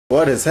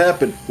What has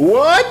happened?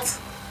 What?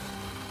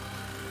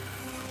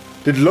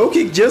 Did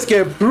Loki just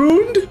get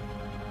pruned?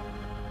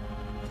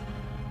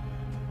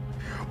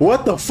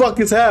 What the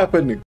fuck is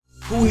happening?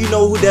 Who you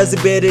know who does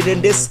it better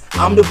than this?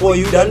 I'm the boy,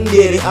 you done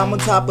get it. I'm on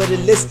top of the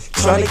list,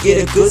 trying to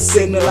get a good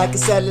signal like a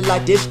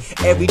satellite dish.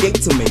 Every day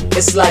to me,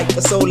 it's like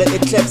a solar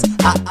eclipse.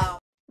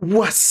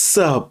 What's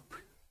up?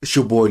 It's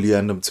your boy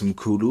Leandum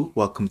Timkulu.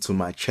 Welcome to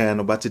my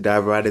channel. About to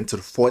dive right into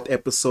the 4th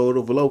episode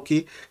of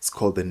Loki. It's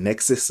called the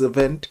Nexus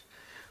event.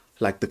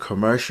 Like the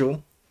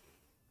commercial,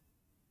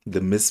 the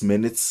Miss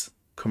Minutes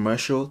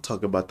commercial,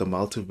 talk about the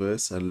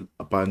multiverse,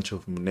 a bunch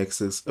of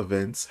Nexus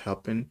events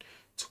happen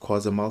to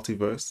cause a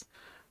multiverse.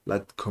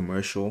 Like the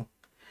commercial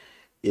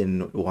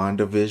in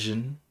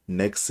WandaVision,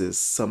 Nexus,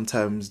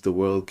 sometimes the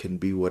world can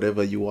be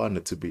whatever you want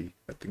it to be.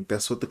 I think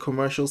that's what the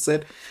commercial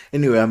said.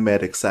 Anyway, I'm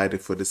mad excited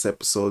for this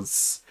episode.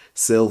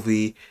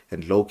 Sylvie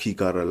and Loki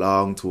got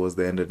along towards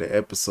the end of the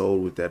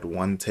episode with that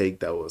one take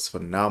that was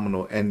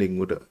phenomenal, ending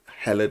with a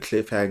hella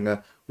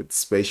cliffhanger with the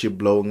spaceship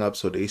blowing up.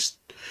 So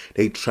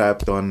they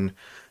trapped on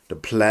the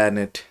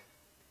planet.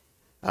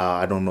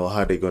 I don't know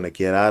how they're gonna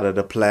get out of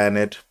the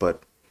planet,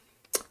 but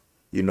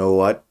you know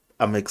what?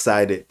 I'm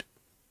excited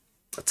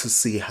to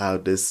see how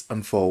this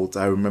unfolds.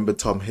 I remember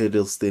Tom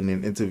Hiddleston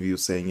in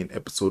interviews saying in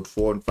episode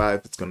 4 and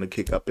 5 it's gonna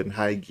kick up in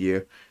high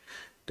gear.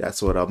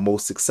 That's what I'm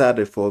most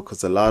excited for,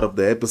 because a lot of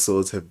the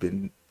episodes have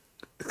been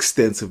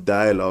extensive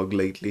dialogue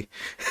lately.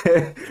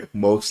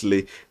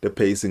 Mostly the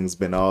pacing's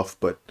been off,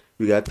 but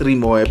we got 3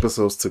 more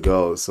episodes to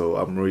go, so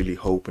I'm really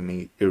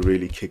hoping it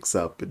really kicks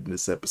up in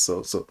this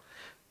episode. So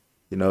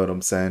you know what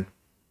I'm saying?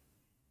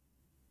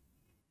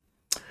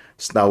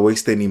 Just not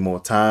waste any more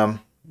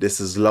time.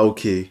 This is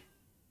Loki,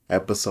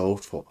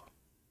 episode 4.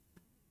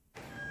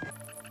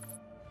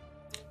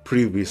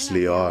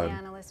 Previously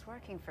on.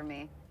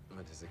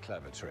 A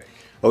clever trick.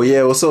 Oh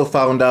yeah, also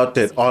found out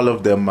that all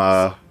of them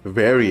are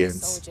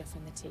variants.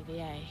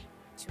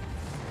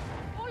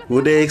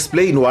 Will they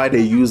explain why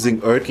they're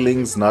using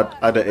Earthlings, not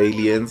other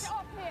aliens,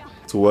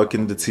 to work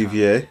in the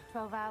TVA?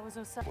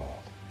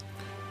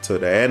 To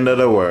the end of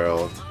the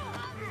world.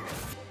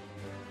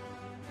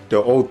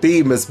 The old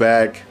theme is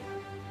back.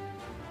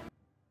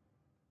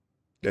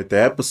 Let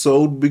the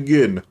episode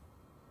begin.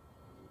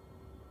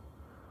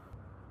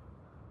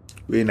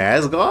 We in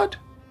Asgard?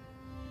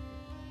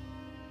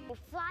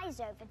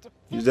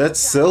 Is that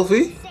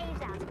Sylvie?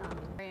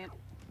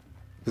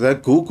 Is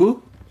that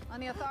Gugu? On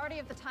the authority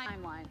of the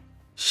timeline.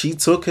 She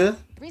took her?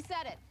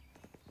 Reset it.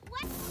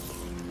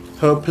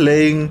 Her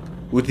playing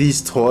with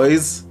these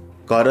toys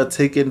got her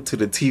taken to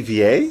the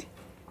TVA?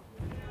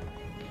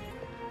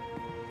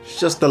 She's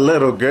just a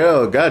little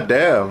girl,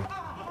 goddamn.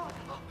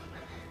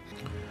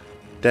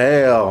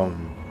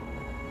 Damn.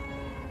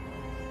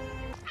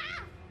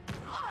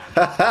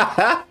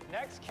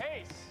 Next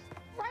case.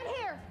 Right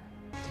here.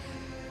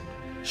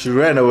 She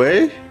ran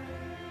away?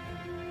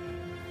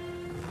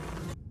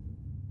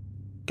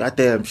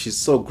 Goddamn, she's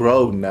so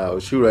grown now.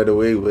 She ran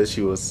away when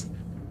she was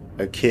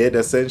a kid,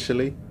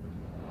 essentially.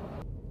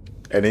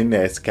 And in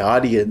that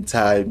guardian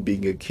time,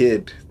 being a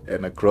kid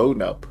and a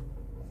grown-up.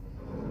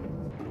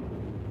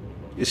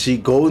 Is she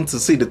going to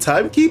see the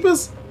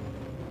timekeepers?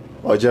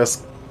 Or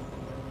just...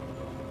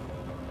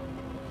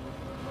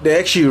 they're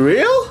actually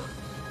real?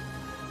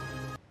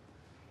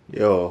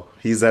 Yo,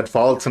 he's at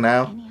fault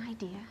now. Any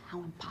idea how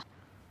impossible?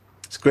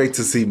 It's great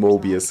to see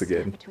Mobius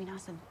again. Between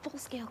us and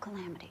full-scale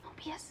calamity.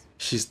 Mobius?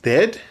 She's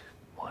dead?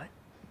 What?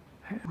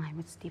 Line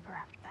was steeper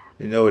after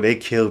that. You know, they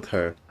killed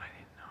her. I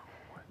didn't know.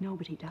 What?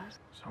 Nobody does.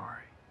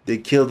 Sorry. They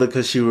killed her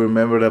because she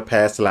remembered her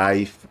past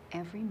life.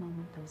 Every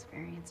moment those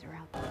variants are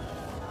out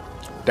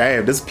there.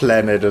 Damn, this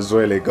planet is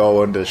really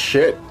going to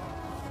shit.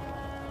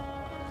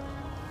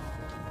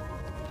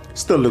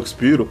 Still looks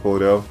beautiful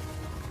though.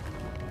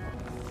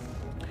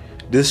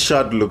 This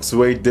shot looks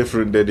way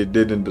different than it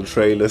did in the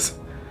trailers.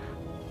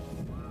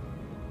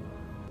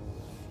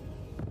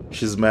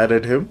 She's mad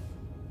at him.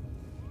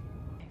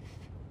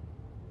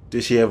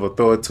 Did she have a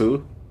thought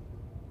too?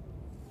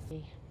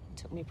 He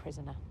took me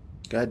prisoner.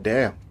 God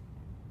damn.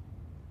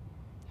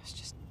 It's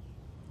just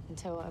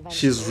until eventually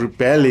She's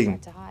rebelling.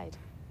 to hide.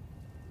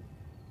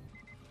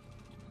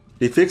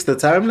 They fixed the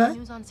timeline?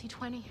 News on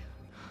C20.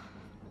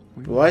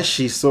 Why is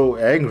she so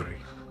angry?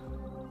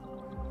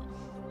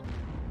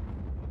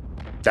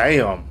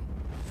 Damn.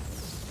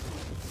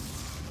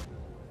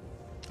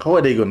 How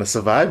are they gonna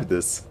survive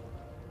this?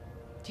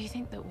 Do you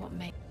think that what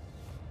made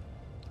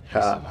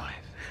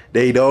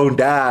They don't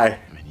die.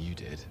 I mean, you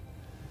did.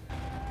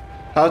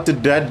 How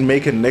did that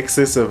make a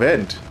Nexus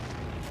event?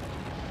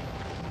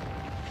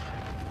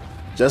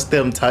 Just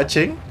them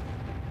touching?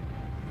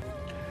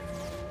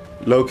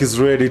 Loki's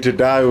ready to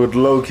die with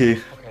Loki.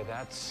 Okay,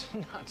 that's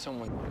not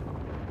someone.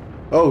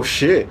 Oh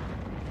shit.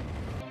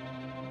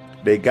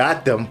 They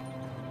got them.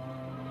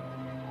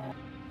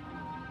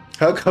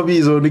 How come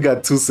he's only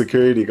got 2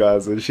 security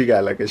guards and she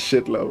got like a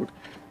shitload?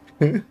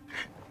 This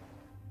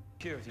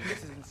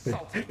is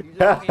insulting.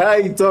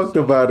 He talked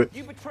about it.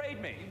 You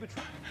betrayed me. You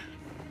betrayed.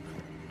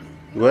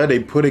 Where are they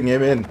putting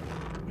him in?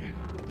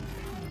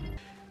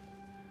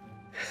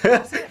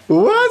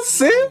 What,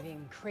 Sif?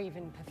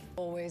 Craven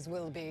always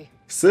will be.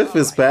 Sif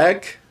is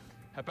back.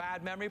 A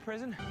bad memory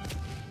prison?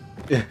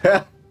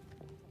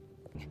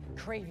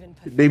 Craven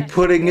They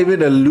putting him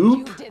in a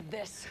loop You did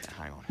this.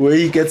 Hang on. where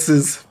he gets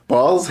his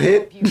balls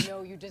hit. You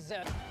know you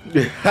deserve.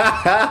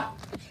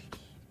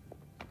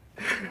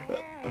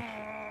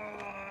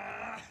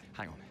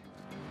 Hang on.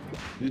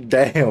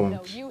 Damn.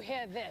 No, you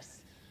hear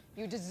this.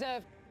 You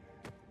deserve.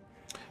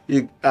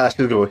 I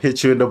should go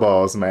hit you in the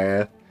balls,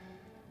 man.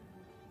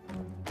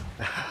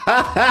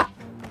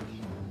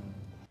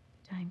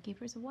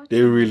 Timekeepers are watching.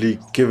 They're really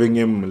giving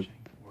him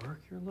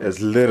as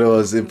little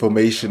as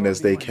information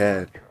as they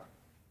can.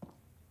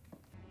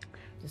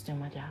 Just doing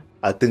my job.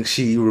 I think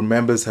she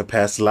remembers her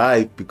past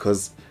life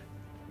because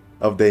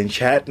of the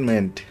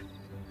enchantment.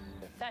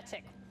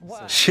 Pathetic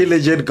work. She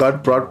legit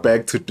got brought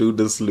back to do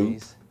this loop.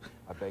 Please,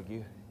 I beg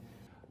you.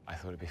 I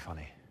thought it'd be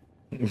funny.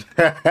 And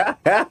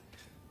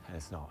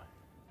it's not.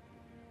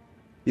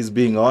 He's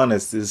being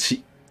honest. Is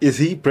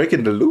he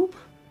breaking the loop?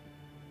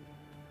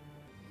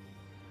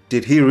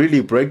 Did he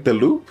really break the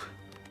loop?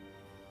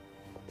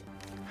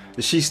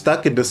 Is she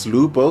stuck in this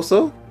loop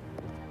also?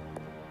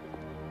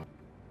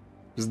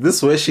 Is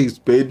this where she's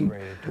been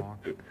Ready to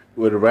talk?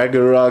 when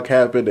Ragnarok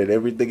happened and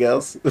everything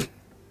else?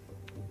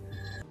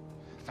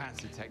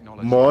 Fancy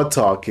technology. More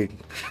talking.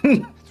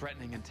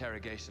 Threatening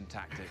interrogation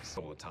tactics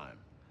all the time.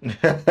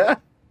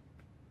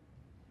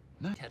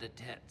 No.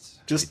 Tete-a-tetes.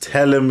 Just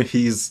tell him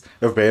he's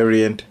a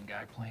variant.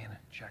 Guy playing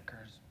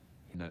checkers.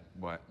 No,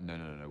 what? No.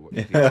 We'll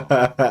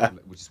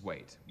just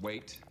wait.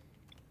 Wait.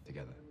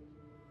 Together.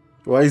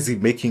 Why is he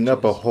making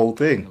up a whole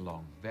thing?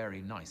 Along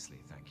very nicely,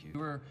 thank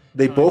you.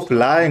 They both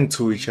lying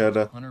to each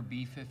other. Hunter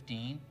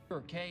B-15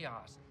 or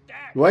chaos.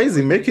 Why is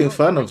he making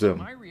fun of them?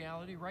 My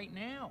reality right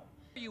now.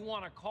 You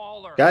want to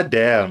call her? God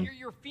damn. You're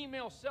your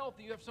female self.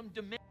 You have some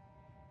dimension.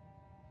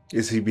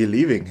 Is he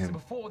believing So him?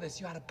 before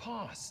this, you had a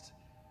past.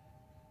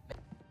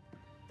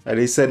 Are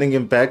they sending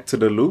him back to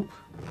the loop?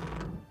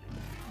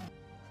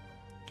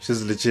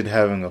 She's legit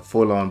having a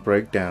full-on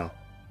breakdown.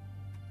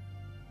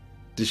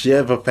 Does she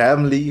have a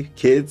family,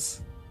 kids?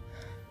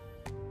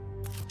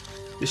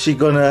 Is she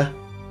gonna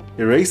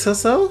erase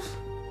herself?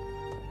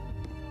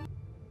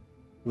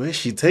 Where's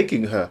she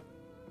taking her?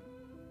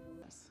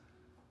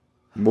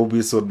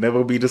 Mobius will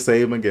never be the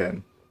same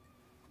again.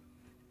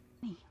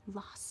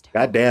 Lost her.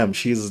 God damn,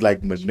 she's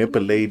like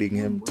manipulating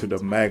him to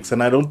the max,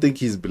 and I don't think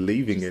he's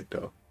believing it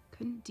though.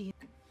 Couldn't deal.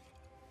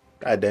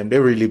 God damn, they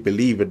really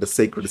believe in the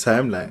sacred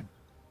timeline.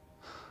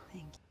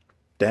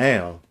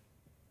 Damn.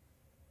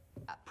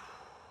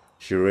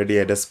 She already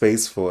had a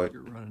space for it.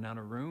 You're running out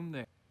of room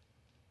there.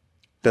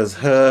 Does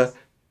her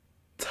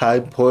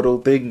time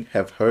portal thing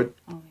have her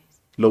Always.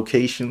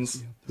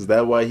 locations? Is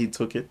that why he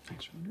took it?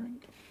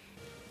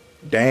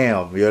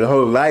 Damn, your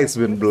whole life's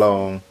been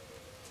blown.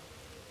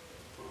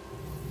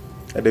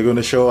 Are they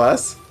gonna show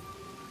us?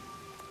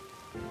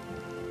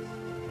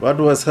 What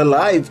was her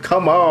life?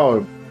 Come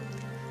on.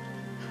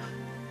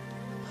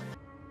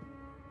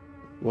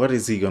 What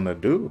is he gonna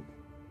do?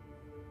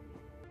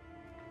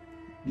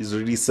 He's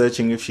really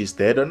searching if she's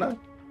dead or not?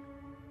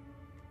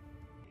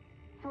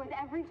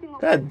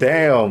 God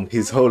damn,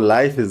 his whole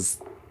life is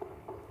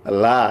a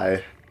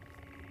lie.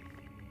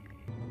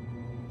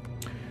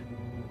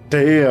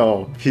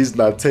 Damn, he's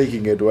not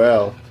taking it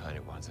well. I've heard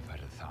it once, I've heard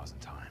it 1,000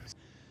 times.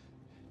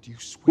 Do you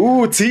swear?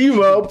 Ooh, team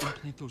up!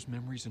 Plant those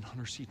memories in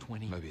Hunter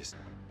C-20. Mobius.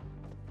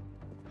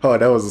 Oh,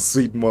 that was a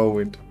sweet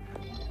moment.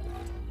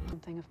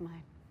 Something of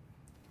mine.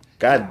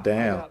 God I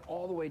damn. got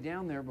all the way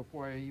down there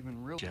before I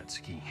even realized. Jet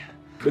ski.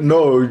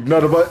 No,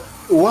 not about.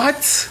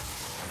 What?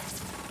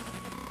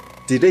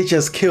 Did they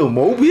just kill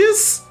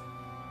Mobius?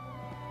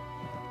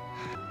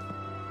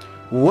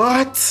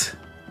 What?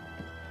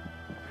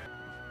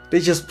 They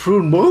just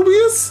pruned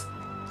Mobius?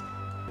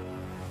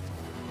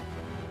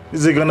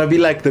 Is it gonna be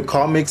like the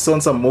comics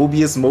on some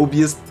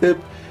Mobius tip?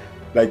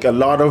 Like a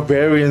lot of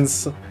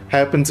variants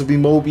happen to be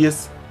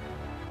Mobius?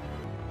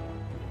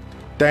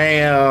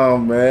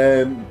 Damn,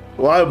 man.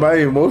 Why am I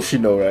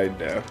emotional right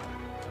now?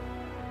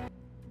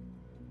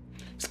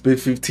 Split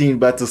 15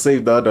 about to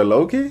save the other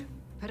Loki?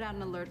 Put out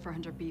an alert for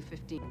Hunter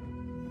B-15.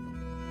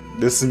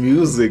 This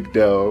music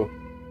though.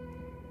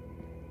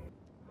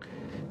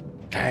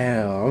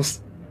 Damn.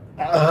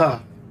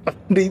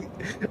 They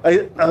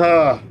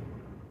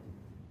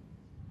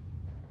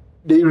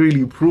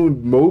really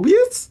pruned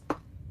Mobius?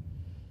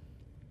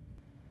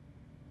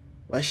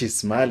 Why is she I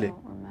smiling?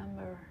 don't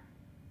remember.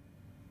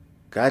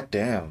 God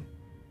damn.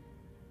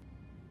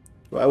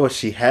 Why was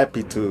she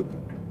happy to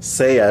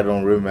say I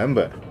don't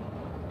remember?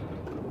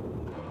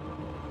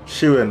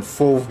 She went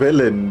full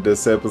villain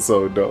this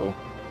episode though.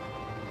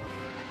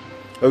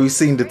 Are we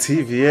seeing the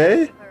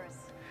TVA?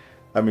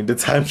 I mean the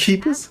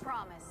timekeepers?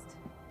 Promised.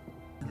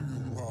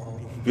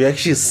 We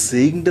actually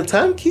seeing the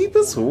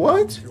timekeepers?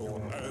 What?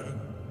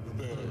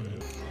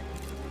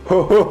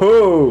 Ho ho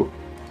ho!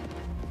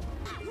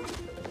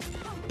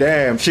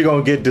 Damn, she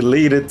gonna get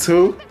deleted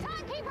too?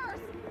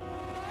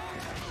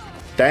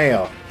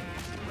 Damn.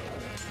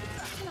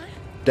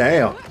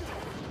 Damn.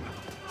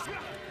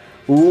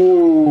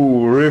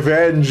 Ooh,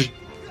 revenge.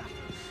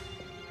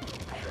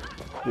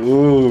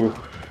 Ooh.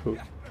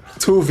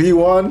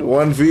 2v1,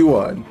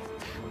 1v1.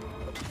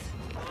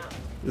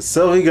 Is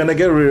Sylvie gonna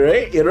get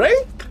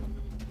raped?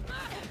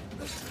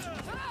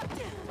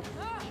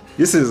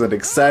 This is an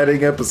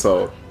exciting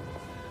episode.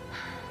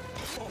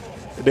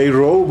 They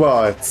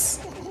robots.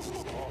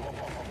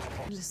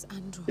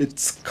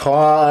 It's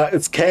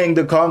Kang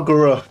the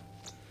Conqueror.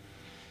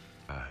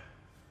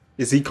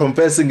 Is he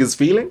confessing his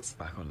feelings?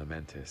 Back on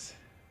Lamentis.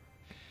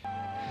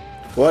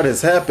 What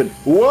has happened?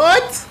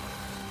 What?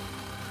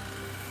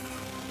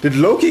 Did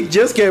Loki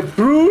just get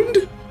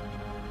pruned?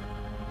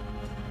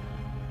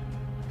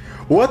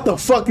 What the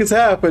fuck is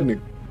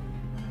happening?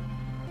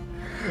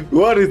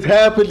 What is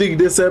happening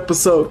this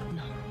episode?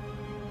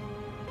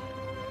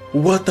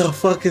 What the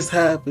fuck is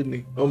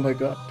happening? Oh my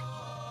god.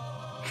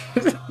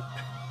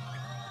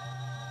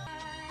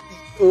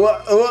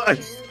 What?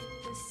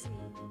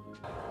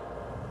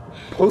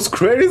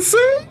 Post-credit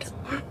scene?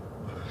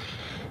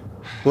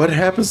 What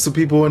happens to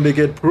people when they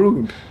get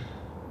pruned?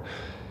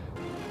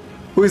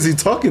 Who is he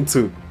talking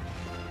to?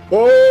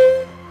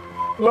 Oh,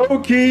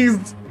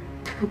 Loki's.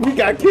 We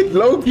got Kid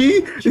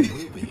Loki.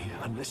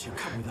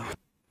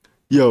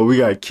 Yo, we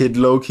got Kid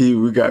Loki.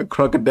 We got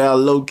Crocodile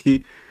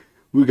Loki.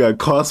 We got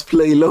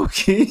cosplay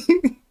Loki.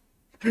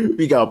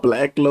 We got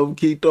Black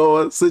Loki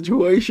Thor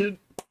situation.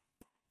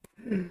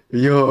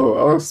 Yo,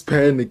 I was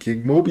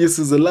panicking. Mobius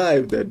is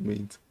alive, that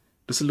means.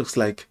 This looks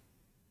like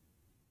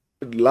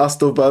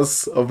Last of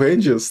Us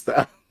Avengers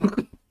style.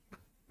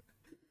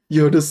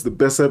 Yo, this is the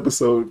best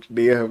episode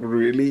they have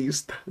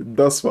released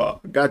thus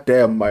far.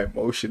 Goddamn my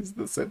emotions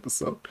this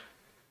episode.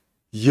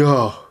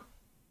 Yo,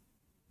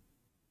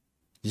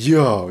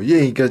 you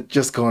ain't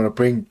just gonna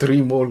bring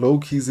 3 more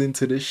Lokis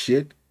into this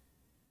shit?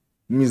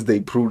 Means they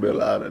proved a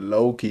lot of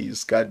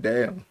Lokis.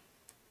 Goddamn.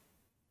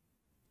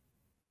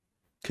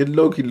 Kid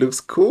Loki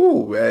looks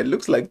cool, man.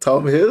 Looks like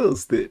Tom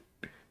Hills did.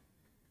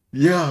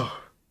 Yo,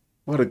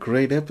 what a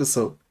great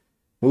episode.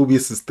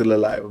 Mobius is still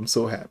alive. I'm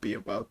so happy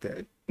about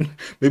that.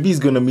 Maybe he's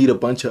gonna meet a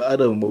bunch of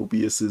other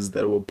Mobiuses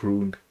that were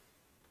pruned.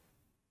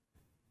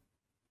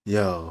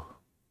 Yo,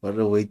 what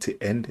a way to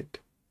end it.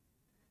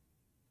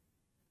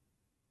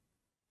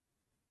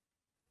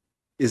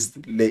 Is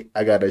late.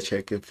 I gotta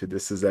check if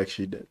this is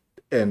actually the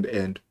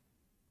end.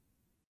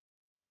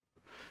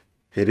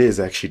 It is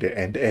actually the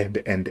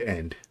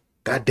end.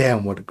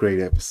 Goddamn, what a great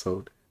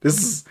episode.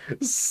 This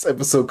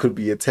episode could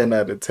be a 10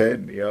 out of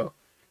 10, yo.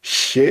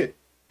 Shit.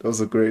 That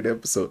was a great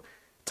episode.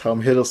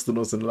 Tom Hiddleston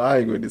wasn't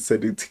lying when he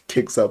said it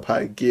kicks up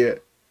high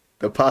gear.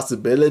 The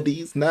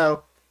possibilities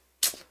now.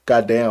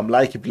 Goddamn,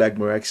 like if you like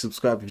more,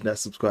 subscribe if you're not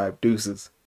subscribed. Deuces.